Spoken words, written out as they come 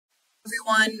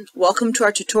Everyone, welcome to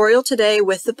our tutorial today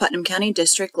with the Putnam County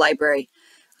District Library.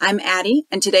 I'm Addie,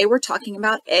 and today we're talking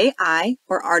about AI,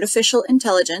 or artificial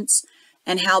intelligence,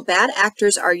 and how bad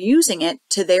actors are using it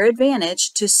to their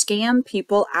advantage to scam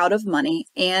people out of money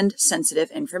and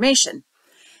sensitive information.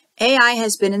 AI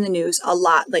has been in the news a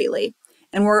lot lately,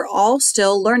 and we're all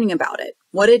still learning about it,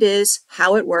 what it is,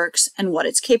 how it works, and what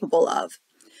it's capable of.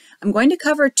 I'm going to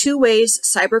cover two ways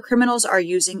cybercriminals are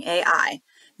using AI.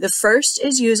 The first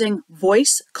is using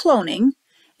voice cloning,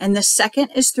 and the second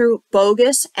is through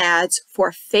bogus ads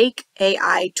for fake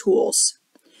AI tools.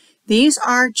 These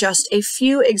are just a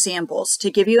few examples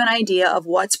to give you an idea of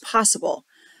what's possible.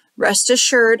 Rest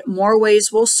assured, more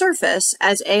ways will surface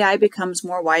as AI becomes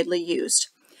more widely used.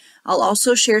 I'll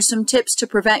also share some tips to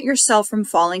prevent yourself from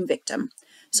falling victim.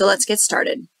 So let's get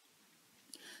started.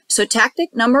 So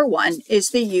tactic number one is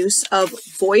the use of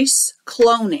voice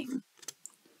cloning.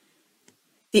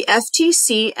 The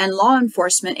FTC and law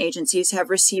enforcement agencies have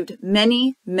received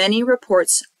many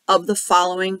reports of the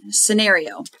following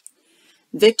scenario.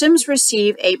 Victims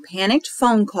receive a panicked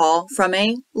phone call from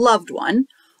a loved one,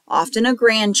 often a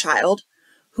grandchild,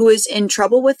 who is in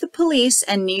trouble with the police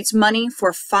and needs money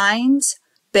for fines,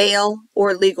 bail,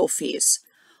 or legal fees.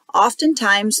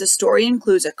 Oftentimes, the story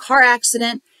includes a car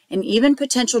accident and even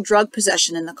potential drug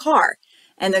possession in the car,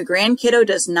 and the grandkiddo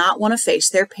does not want to face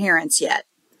their parents yet.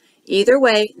 Either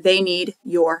way, they need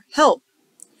your help.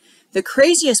 The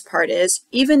craziest part is,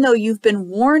 even though you've been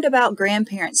warned about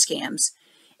grandparent scams,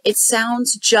 it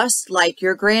sounds just like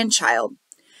your grandchild,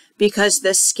 because the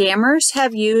scammers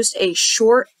have used a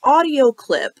short audio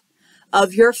clip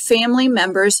of your family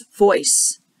member's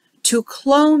voice to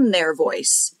clone their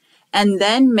voice and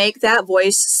then make that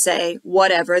voice say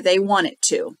whatever they want it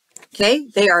to. Okay?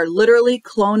 They are literally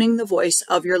cloning the voice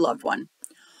of your loved one.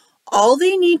 All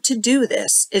they need to do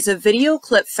this is a video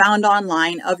clip found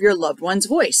online of your loved one's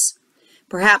voice,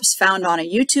 perhaps found on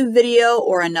a YouTube video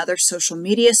or another social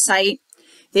media site.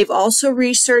 They've also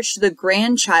researched the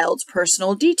grandchild's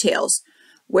personal details,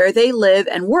 where they live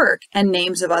and work, and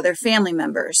names of other family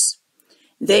members.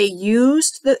 They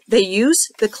use the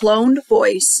cloned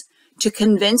voice to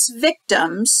convince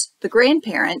victims, the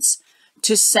grandparents,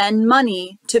 to send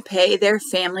money to pay their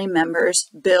family members'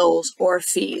 bills or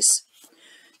fees.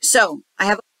 So, I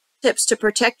have tips to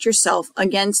protect yourself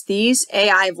against these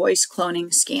AI voice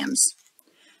cloning scams.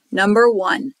 Number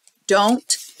one,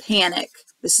 don't panic.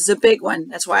 This is a big one.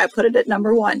 That's why I put it at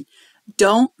number one.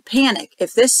 Don't panic.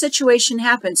 If this situation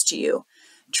happens to you,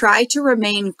 try to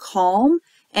remain calm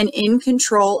and in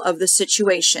control of the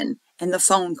situation and the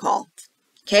phone call.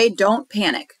 Okay, don't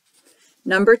panic.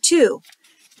 Number two,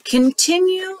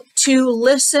 continue to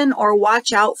listen or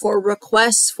watch out for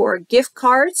requests for gift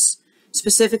cards,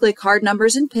 specifically card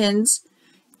numbers and PINs,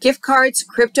 gift cards,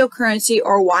 cryptocurrency,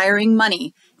 or wiring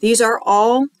money. These are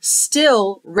all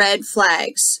still red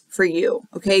flags for you,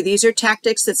 okay? These are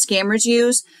tactics that scammers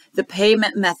use, the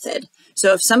payment method.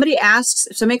 So if somebody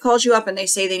calls you up and they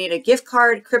say they need a gift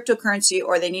card, cryptocurrency,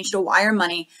 or they need you to wire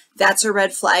money, that's a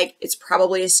red flag. It's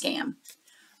probably a scam,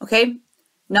 okay?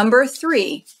 Number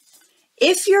three,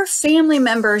 if your family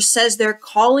member says they're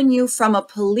calling you from a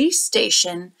police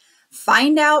station,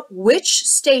 find out which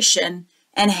station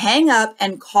and hang up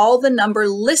and call the number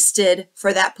listed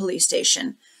for that police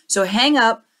station. So hang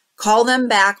up, call them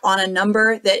back on a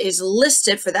number that is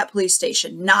listed for that police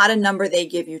station, not a number they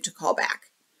give you to call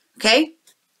back. Okay?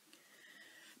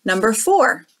 Number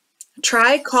four,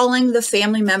 try calling the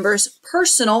family member's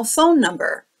personal phone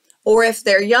number. Or if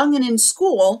they're young and in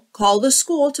school, call the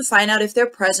school to find out if they're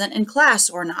present in class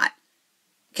or not.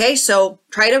 Okay, so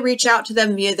try to reach out to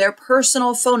them via their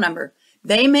personal phone number.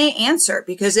 They may answer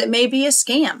because it may be a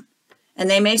scam. And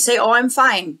they may say, oh, I'm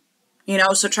fine.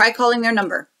 So try calling their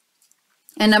number.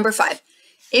 And number five,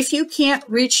 if you can't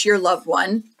reach your loved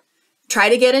one, try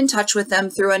to get in touch with them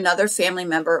through another family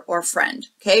member or friend.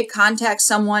 Okay, contact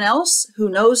someone else who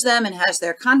knows them and has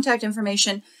their contact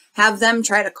information. Have them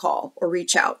try to call or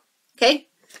reach out. Okay,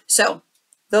 so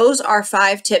those are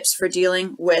 5 tips for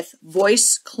dealing with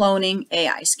voice cloning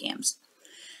AI scams.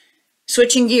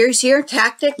 Switching gears here,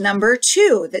 tactic number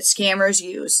 2 that scammers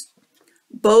use.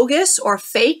 Bogus or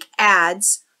fake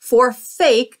ads for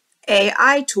fake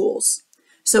AI tools.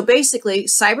 So basically,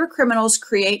 cybercriminals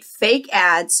create fake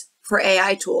ads for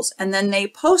AI tools, and then they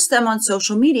post them on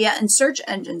social media and search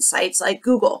engine sites like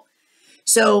Google.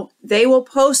 So they will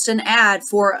post an ad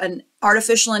for an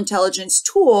artificial intelligence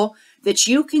tool that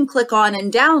you can click on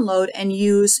and download and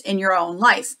use in your own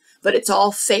life. But it's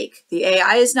all fake. The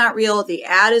AI is not real. The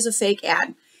ad is a fake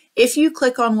ad. If you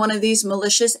click on one of these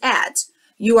malicious ads,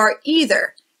 you are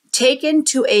either taken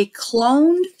to a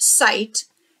cloned site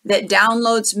that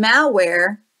downloads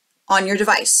malware on your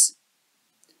device.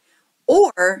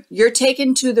 Or you're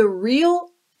taken to the real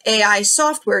AI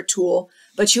software tool,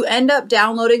 but you end up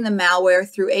downloading the malware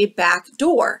through a back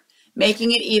door,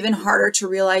 making it even harder to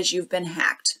realize you've been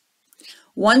hacked.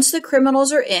 Once the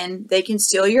criminals are in, they can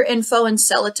steal your info and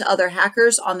sell it to other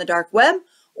hackers on the dark web,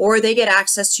 or they get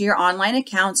access to your online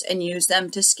accounts and use them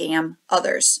to scam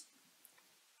others.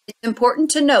 It's important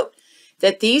to note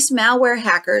that these malware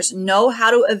hackers know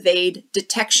how to evade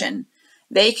detection.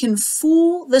 They can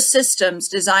fool the systems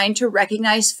designed to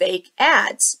recognize fake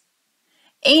ads,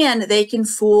 and they can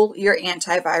fool your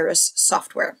antivirus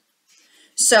software.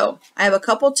 So I have a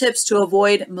couple tips to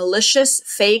avoid malicious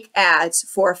fake ads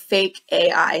for fake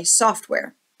AI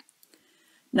software.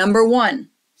 Number 1,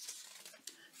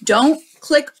 don't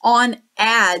click on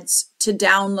ads to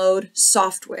download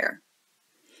software.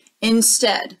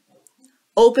 Instead,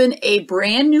 open a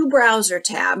brand new browser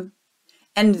tab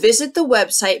and visit the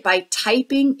website by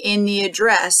typing in the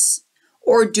address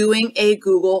or doing a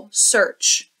Google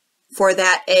search for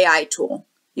that AI tool.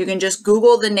 You can just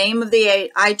Google the name of the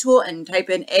AI tool and type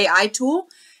in AI tool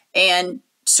and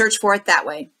search for it that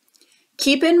way.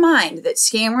 Keep in mind that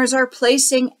scammers are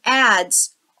placing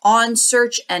ads on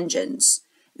search engines.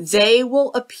 They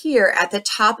will appear at the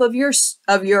top of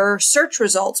your search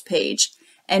results page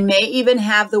and may even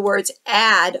have the words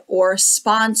ad or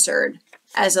sponsored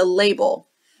as a label.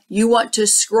 You want to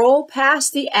scroll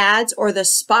past the ads or the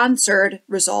sponsored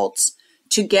results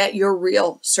to get your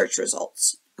real search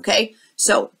results, okay?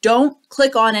 So don't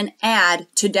click on an ad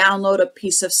to download a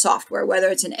piece of software, whether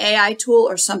it's an AI tool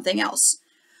or something else.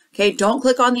 Okay, don't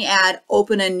click on the ad,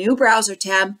 open a new browser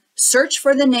tab, search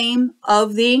for the name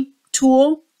of the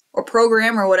tool or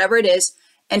program or whatever it is,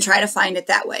 and try to find it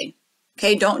that way.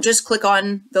 Okay, don't just click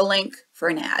on the link for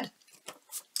an ad.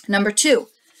 Number 2,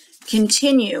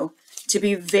 continue to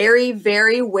be very,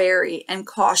 very wary and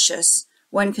cautious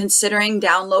when considering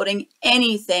downloading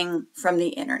anything from the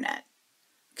internet.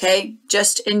 Okay,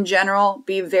 just in general,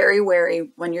 be very wary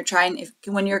when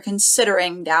you're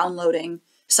considering downloading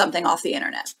something off the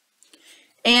internet.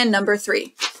 And number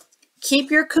 3, keep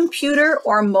your computer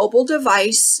or mobile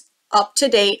device up to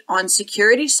date on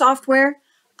security software,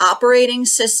 operating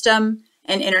system,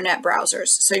 and internet browsers.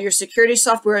 So your security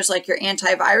software is like your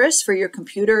antivirus for your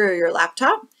computer or your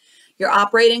laptop. Your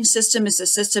operating system is the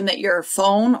system that your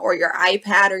phone or your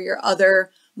iPad or your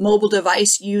other mobile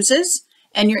device uses.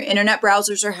 And your internet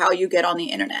browsers are how you get on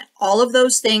the internet. All of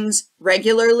those things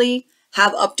regularly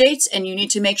have updates, and you need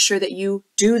to make sure that you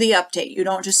do the update. You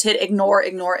don't just hit ignore,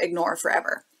 ignore, ignore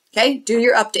forever. Okay, do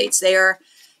your updates.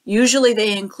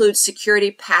 They include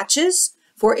security patches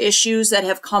for issues that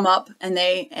have come up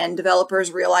and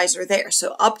developers realize are there.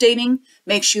 So updating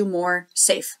makes you more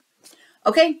safe.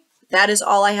 Okay, that is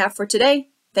all I have for today.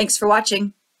 Thanks for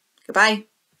watching. Goodbye.